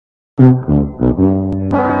I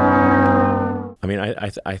mean,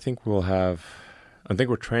 I think we'll have. I think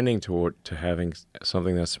we're trending to having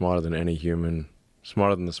something that's smarter than any human,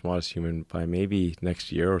 smarter than the smartest human by maybe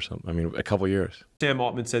next year or something. I mean, a couple years. Sam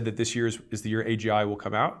Altman said that this year is the year AGI will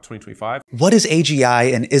come out, 2025. What is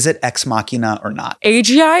AGI, and is it ex machina or not?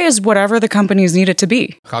 AGI is whatever the companies need it to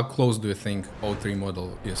be. How close do you think O3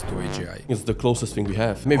 model is to AGI? It's the closest thing we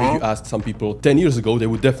have. Maybe if you ask some people 10 years ago, they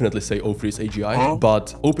would definitely say O3 is AGI.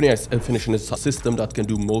 But OpenAI's definition is a system that can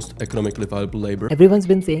do most economically viable labor. Everyone's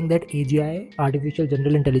been saying that AGI, artificial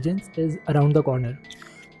general intelligence, is around the corner.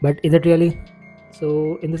 But is it really?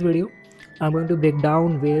 So in this video, I'm going to break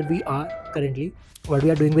down where we are currently, what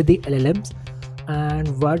we are doing with the LLMs,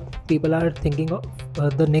 and what people are thinking of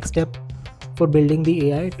the next step for building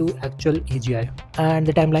the AI to actual AGI. And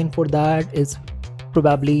the timeline for that is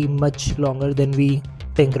probably much longer than we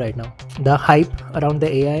think right now. The hype around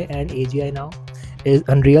the AI and AGI now is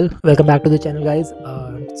unreal. Welcome back to the channel, guys.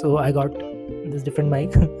 So I got this different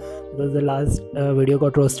mic because the last video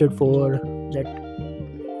got roasted for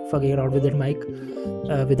that fucking around with that mic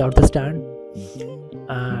without the stand.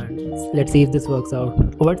 And let's see if this works out.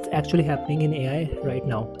 What's actually happening in AI right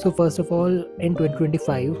now? So first of all, in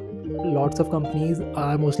 2025, lots of companies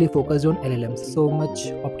are mostly focused on LLMs. So much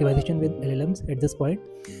optimization with LLMs at this point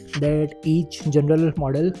that each general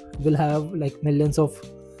model will have like millions of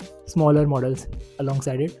smaller models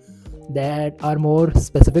alongside it that are more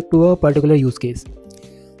specific to a particular use case.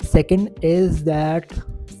 Second is that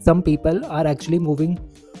some people are actually moving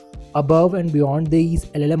above and beyond these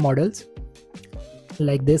LLM models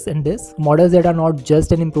like this and this models that are not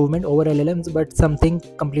just an improvement over LLMs but something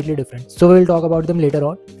completely different. So we'll talk about them later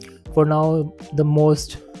on. For now, the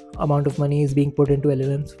most amount of money is being put into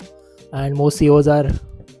LLMs, and most CEOs are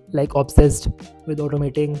like obsessed with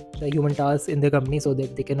automating the human tasks in their company so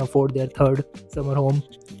that they can afford their third summer home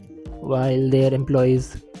while their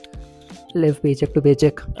employees live paycheck to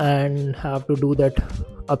paycheck and have to do that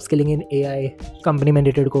upskilling in AI company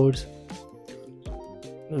mandated course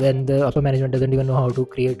when the upper management doesn't even know how to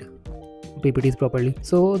create PPTs properly.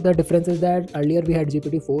 So the difference is that earlier we had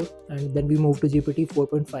GPT-4 and then we moved to GPT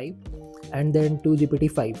 4.5 and then to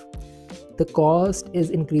GPT-5. The cost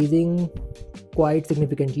is increasing quite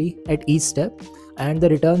significantly at each step and the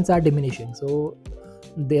returns are diminishing. So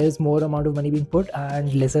there's more amount of money being put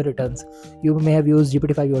and lesser returns. You may have used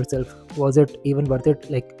GPT-5 yourself. Was it even worth it?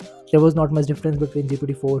 Like, there was not much difference between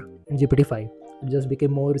GPT-4 and GPT-5. It just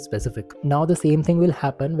became more specific. Now the same thing will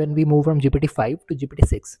happen when we move from GPT-5 to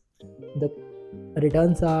GPT-6. The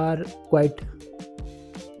returns are quite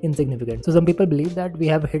insignificant. So some people believe that we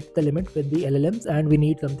have hit the limit with the LLMs and we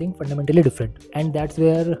need something fundamentally different. And that's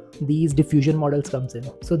where these diffusion models comes in.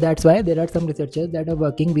 So that's why there are some researchers that are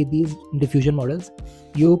working with these diffusion models.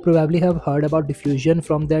 You probably have heard about diffusion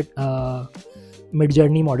from that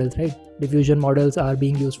mid-journey models, right? Diffusion models are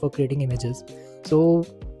being used for creating images. So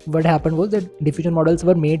what happened was that diffusion models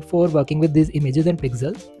were made for working with these images and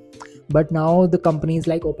pixels. But now the companies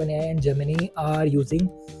like OpenAI and Gemini are using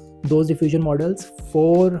those diffusion models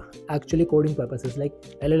for actually coding purposes. Like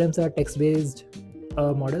LLMs are text-based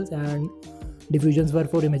models and diffusions were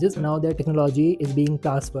for images. Now their technology is being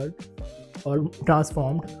transferred or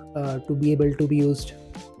transformed to be able to be used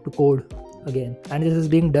to code again. And this is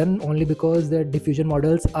being done only because the diffusion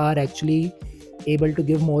models are actually able to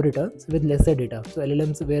give more returns with lesser data. So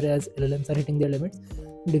whereas LLMs are hitting their limits,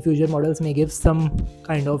 diffusion models may give some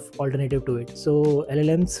kind of alternative to it. So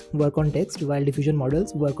LLMs work on text while diffusion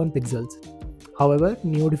models work on pixels. However,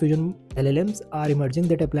 new diffusion LLMs are emerging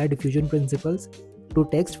that apply diffusion principles to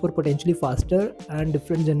text for potentially faster and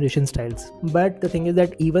different generation styles. But the thing is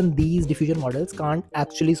that even these diffusion models can't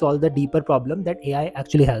actually solve the deeper problem that AI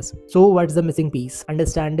actually has. So what's the missing piece?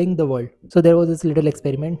 Understanding the world. So there was this little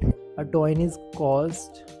experiment. A coin is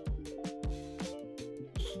caused.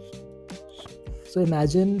 So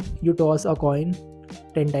imagine you toss a coin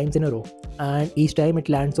 10 times in a row and each time it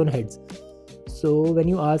lands on heads. So when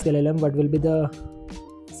you ask LLM what will be the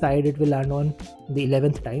side it will land on the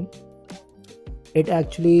 11th time, it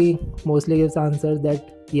actually mostly gives answers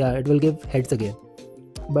that yeah, it will give heads again.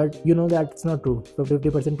 But you know that's not true.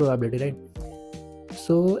 50% probability, right?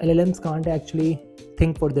 So LLMs can't actually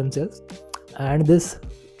think for themselves, and this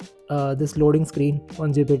loading screen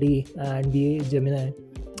on GPT and the Gemini,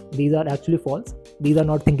 these are actually false. These are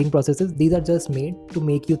not thinking processes. These are just made to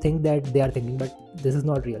make you think that they are thinking, but this is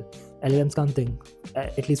not real. LLMs can't think,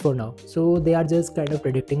 at least for now. So they are just kind of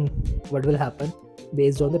predicting what will happen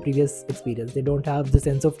based on the previous experience. They don't have the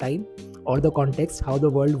sense of time or the context how the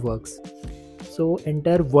world works. So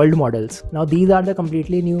enter world models. Now these are the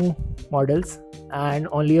completely new models and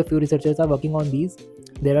only a few researchers are working on these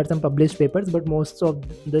There are some published papers, but most of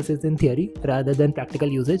this is in theory rather than practical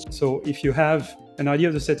usage. So if you have an idea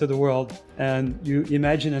of the state of the world and you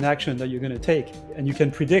imagine an action that you're going to take and you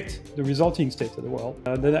can predict the resulting state of the world,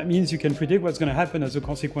 then that means you can predict what's going to happen as a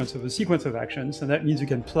consequence of a sequence of actions, and that means you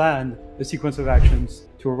can plan a sequence of actions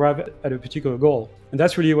to arrive at a particular goal. And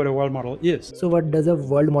that's really what a world model is. So what does a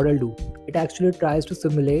world model do? It actually tries to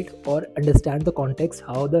simulate or understand the context,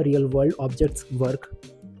 how the real world objects work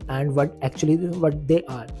and what they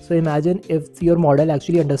are. So imagine if your model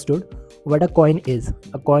actually understood what a coin is.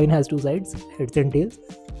 A coin has two sides, heads and tails,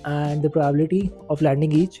 and the probability of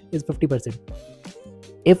landing each is 50%.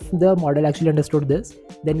 If the model actually understood this,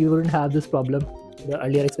 then we wouldn't have this problem, the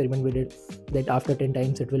earlier experiment we did, that after 10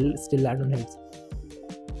 times it will still land on heads.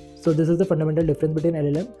 So this is the fundamental difference between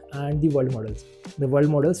LLM and the world models. The world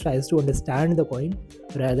models tries to understand the coin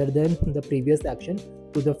rather than the previous action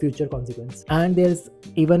to the future consequence. And there's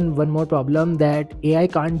even one more problem, that AI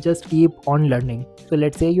can't just keep on learning. So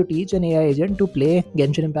let's say you teach an AI agent to play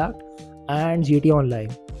Genshin Impact and GTA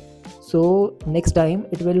Online. So next time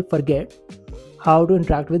it will forget how to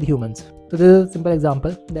interact with humans. So this is a simple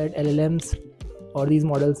example that LLMs or these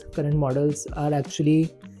models, current models, are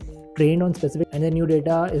actually trained on specific, and the new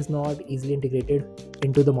data is not easily integrated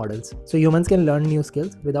into the models. So humans can learn new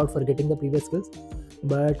skills without forgetting the previous skills,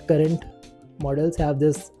 but current models have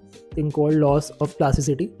this thing called loss of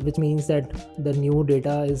plasticity, which means that the new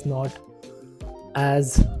data is not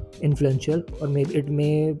as influential, or maybe it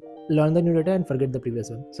may learn the new data and forget the previous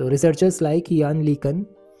one. So researchers like Jan LeCun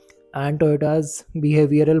and Toyota's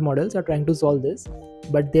behavioral models are trying to solve this,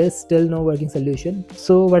 but there's still no working solution.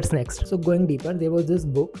 So what's next? So going deeper, there was this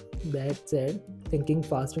book that said, Thinking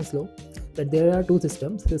Fast and Slow, that there are two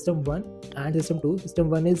systems, system 1 and system 2. System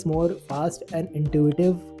 1 is more fast and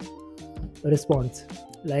intuitive response.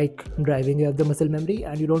 Like driving, you have the muscle memory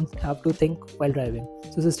and you don't have to think while driving.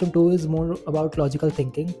 So system 2 is more about logical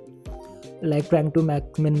thinking, like trying to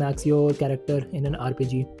min-max your character in an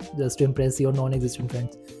RPG just to impress your non-existent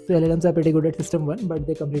friends. So LLMs are pretty good at system 1, but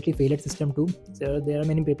they completely fail at system 2. So there are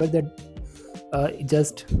many papers that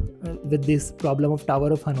with this problem of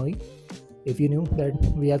Tower of Hanoi, if you knew that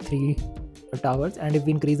we have 3 towers, and if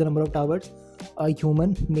we increase the number of towers, a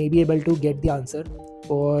human may be able to get the answer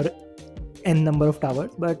for n number of towers,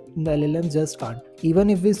 but the LLMs just can't. Even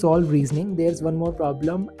if we solve reasoning, there's one more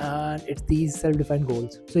problem, and it's these self-defined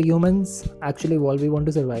goals. So humans actually evolve, we want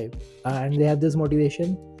to survive, and they have this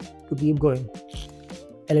motivation to keep going.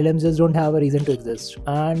 LLMs just don't have a reason to exist,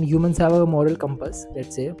 and humans have a moral compass,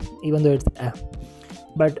 let's say, even though it's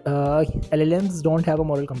but LLMs don't have a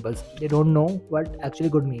moral compass. They don't know what actually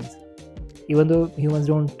good means, even though humans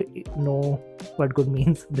don't know what good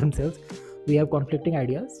means themselves. We have conflicting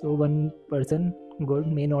ideas, so one person good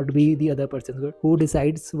may not be the other person's good. Who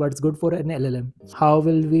decides what's good for an LLM? How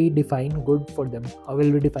will we define good for them? How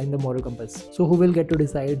will we define the moral compass? So who will get to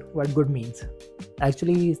decide what good means?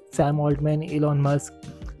 Actually, Sam Altman, Elon Musk,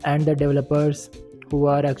 and the developers who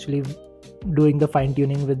are actually doing the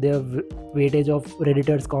fine-tuning with their weightage of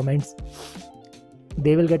Redditors' comments,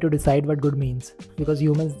 they will get to decide what good means, because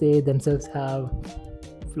humans, they themselves have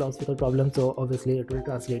philosophical problems, so obviously it will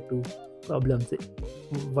translate to problems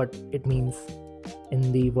what it means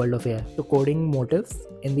in the world of AI. So coding motives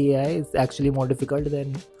in the AI is actually more difficult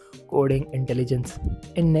than coding intelligence.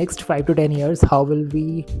 In next 5 to 10 years, how will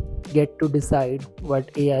we get to decide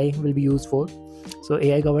what AI will be used for? So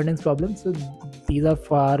AI governance problems, so these are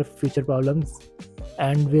far future problems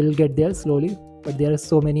and we'll get there slowly, but there are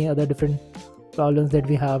so many other different problems that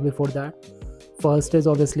we have before that. First is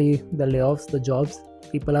obviously the layoffs, the jobs.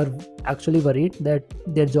 People are actually worried that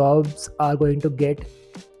their jobs are going to get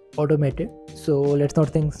automated. So let's not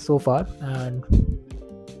think so far and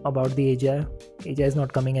about the AGI. AGI is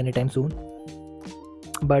not coming anytime soon,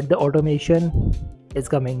 but the automation is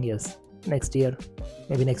coming, yes, next year,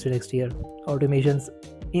 maybe next to next year. Automations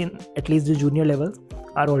in at least the junior levels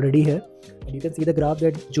are already here, and you can see the graph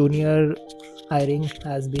that junior hiring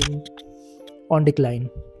has been on decline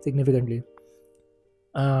significantly,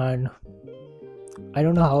 and I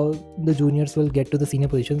don't know how the juniors will get to the senior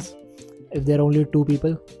positions if there are only 2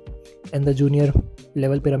 people in the junior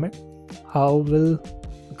level pyramid. How will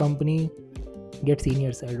a company get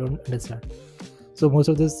seniors? I don't understand. So most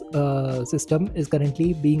of this system is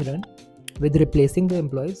currently being run with replacing the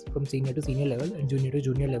employees from senior to senior level and junior to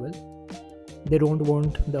junior level. They don't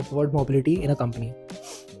want the upward mobility in a company.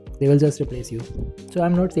 They will just replace you. So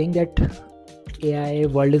I'm not saying that AI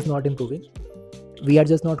world is not improving. We are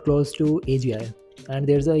just not close to AGI. And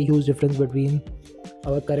there's a huge difference between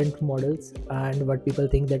our current models and what people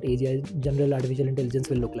think that AGI, general artificial intelligence,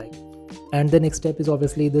 will look like. And the next step is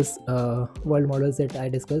obviously this world models that I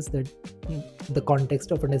discussed, that the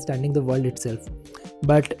context of understanding the world itself.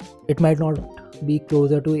 But it might not be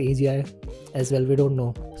closer to AGI as well, we don't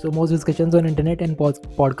know. So most discussions on internet and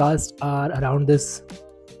podcasts are around this: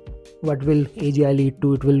 what will AGI lead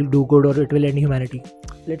to? It will do good or it will end humanity.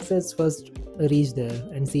 Let's just first reach there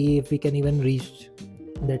and see if we can even reach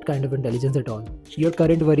that kind of intelligence at all. Your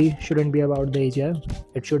current worry shouldn't be about the AGI.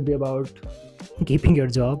 It should be about keeping your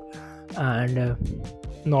job and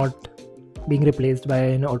not being replaced by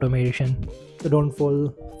an automation. So don't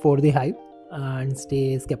fall for the hype and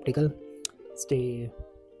stay skeptical, stay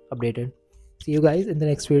updated. See you guys in the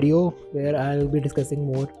next video, where I'll be discussing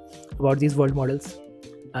more about these world models,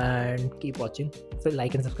 and keep watching. So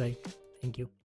like and subscribe. Thank you.